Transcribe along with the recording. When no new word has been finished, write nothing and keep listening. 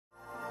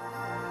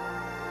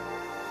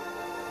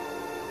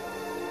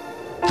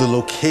The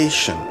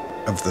location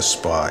of the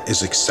spa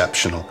is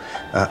exceptional.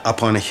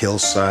 Up on a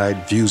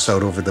hillside, views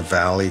out over the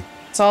valley.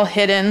 It's all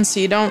hidden, so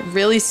you don't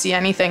really see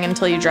anything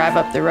until you drive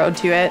up the road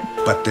to it.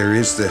 But there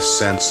is this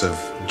sense of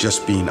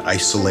just being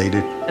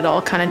isolated. It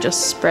all kind of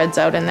just spreads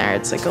out in there.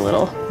 It's like a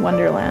little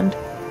wonderland.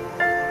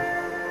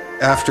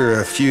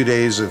 After a few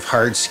days of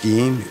hard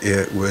skiing,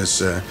 it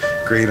was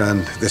great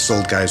on this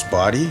old guy's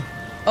body.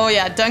 Oh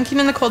yeah,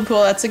 dunking in the cold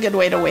pool, that's a good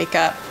way to wake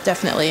up,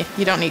 definitely.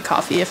 You don't need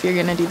coffee if you're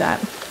gonna do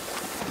that.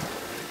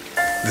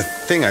 The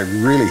thing I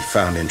really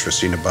found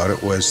interesting about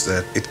it was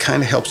that it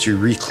kind of helps you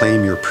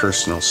reclaim your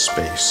personal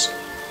space.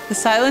 The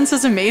silence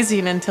is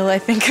amazing until I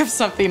think of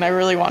something I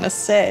really want to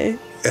say.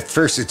 At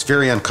first, it's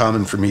very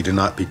uncommon for me to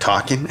not be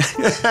talking.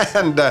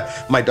 And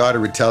my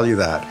daughter would tell you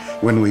that.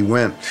 When we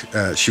went,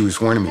 she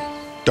was warning me,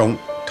 don't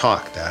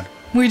talk, Dad.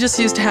 We just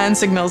used hand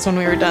signals when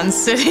we were done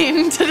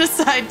sitting to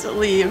decide to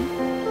leave.